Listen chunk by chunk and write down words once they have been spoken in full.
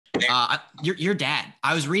Your dad,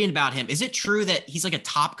 I was reading about him. Is it true that he's like a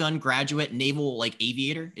Top Gun graduate, naval like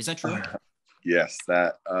aviator? Is that true? Yes,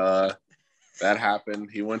 that happened.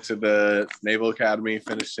 He went to the Naval Academy,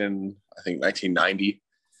 finished in I think 1990,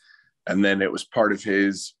 and then it was part of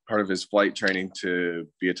his flight training to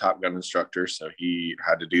be a Top Gun instructor. So he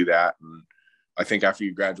had to do that. And I think after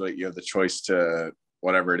you graduate, you have the choice to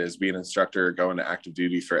whatever it is, be an instructor, go into active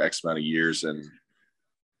duty for X amount of years, and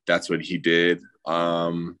that's what he did.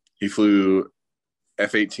 He flew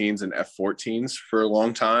F-18s and F-14s for a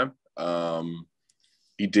long time.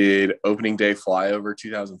 He did opening day flyover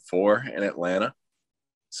 2004 in Atlanta.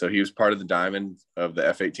 So he was part of the diamond of the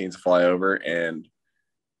F-18s flyover, and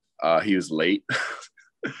he was late.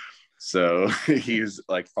 So he was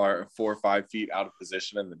like 4 or 5 feet out of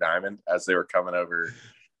position in the diamond as they were coming over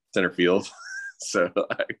center field. So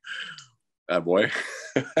like, that boy.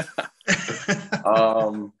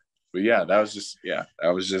 But yeah, that was just,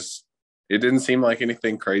 it didn't seem like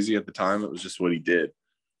anything crazy at the time. It was just what he did.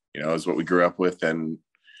 It was what we grew up with and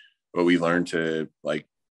what we learned to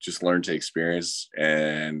learn to experience.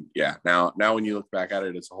 And yeah, now when you look back at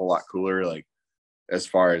it, it's a whole lot cooler. Like as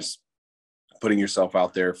far as putting yourself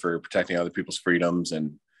out there for protecting other people's freedoms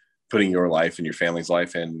and putting your life and your family's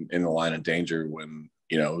life in the line of danger when,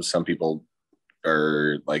 some people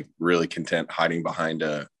are like really content hiding behind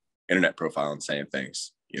a internet profile and saying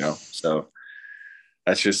things, so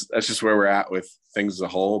that's just where we're at with things as a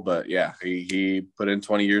whole. But yeah, he put in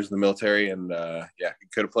 20 years in the military, and he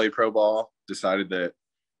could have played pro ball, decided that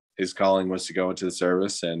his calling was to go into the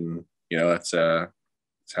service. And, that's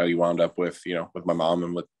how he wound up with my mom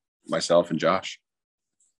and with myself and Josh.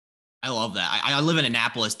 I love that. I live in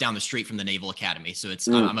Annapolis down the street from the Naval Academy. So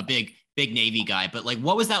I'm a big Navy guy, but like,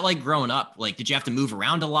 what was that like growing up? Like, did you have to move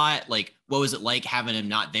around a lot? Like, what was it like having him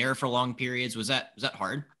not there for long periods? Was that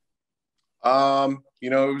hard? It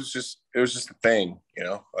was just a thing,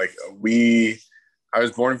 like I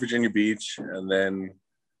was born in Virginia Beach, and then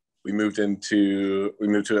we moved to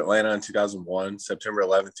Atlanta in 2001, September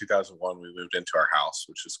 11th, 2001, we moved into our house,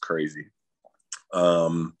 which is crazy.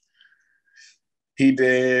 He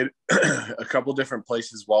did a couple different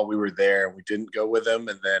places while we were there. We didn't go with him.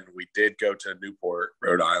 And then we did go to Newport,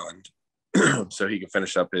 Rhode Island, so he could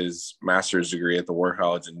finish up his master's degree at the War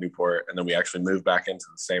College in Newport. And then we actually moved back into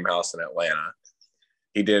the same house in Atlanta.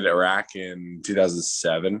 He did Iraq in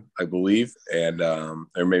 2007, I believe, and or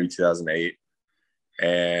maybe 2008.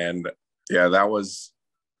 And yeah, that was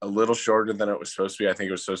a little shorter than it was supposed to be. I think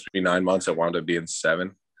it was supposed to be 9 months. It wound up being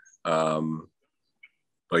 7.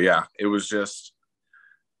 But yeah, it was just,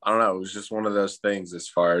 I don't know. It was just one of those things as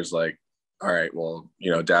far as like, all right, well,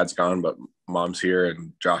 dad's gone, but mom's here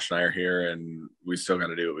and Josh and I are here, and we still got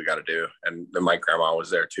to do what we got to do. And then my grandma was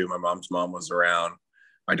there too. My mom's mom was around.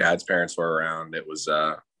 My dad's parents were around. It was,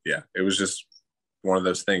 it was just one of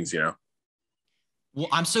those things, Well,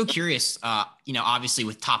 I'm so curious, obviously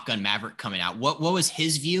with Top Gun Maverick coming out, what was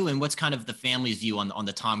his view and what's kind of the family's view on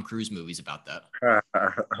the Tom Cruise movies about that?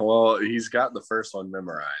 Well, he's got the first one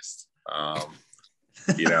memorized.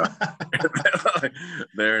 There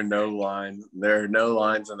are no lines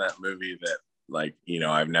in that movie that like,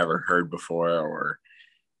 I've never heard before or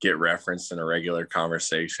get referenced in a regular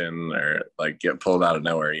conversation or like get pulled out of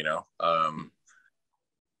nowhere,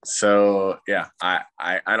 So yeah, I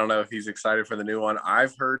don't know if he's excited for the new one.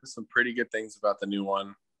 I've heard some pretty good things about the new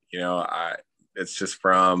one. It's just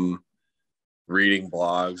from reading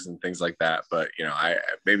blogs and things like that. But I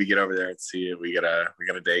maybe get over there and see it. We got a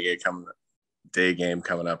day game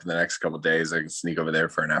coming up in the next couple of days. I can sneak over there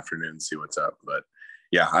for an afternoon and see what's up. But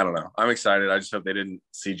yeah, I don't know. I'm excited. I just hope they didn't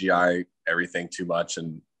CGI everything too much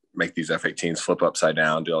and make these F-18s flip upside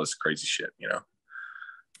down, do all this crazy shit.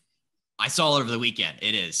 I saw it over the weekend.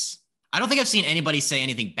 It is. I don't think I've seen anybody say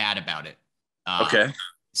anything bad about it. Okay.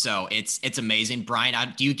 So it's amazing.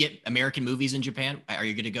 Brian, do you get American movies in Japan? Are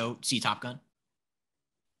you going to go see Top Gun?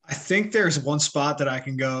 I think there's one spot that I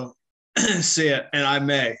can go see it, and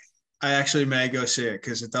I actually may go see it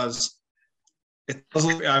because it does.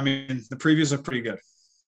 I mean, the previews are pretty good.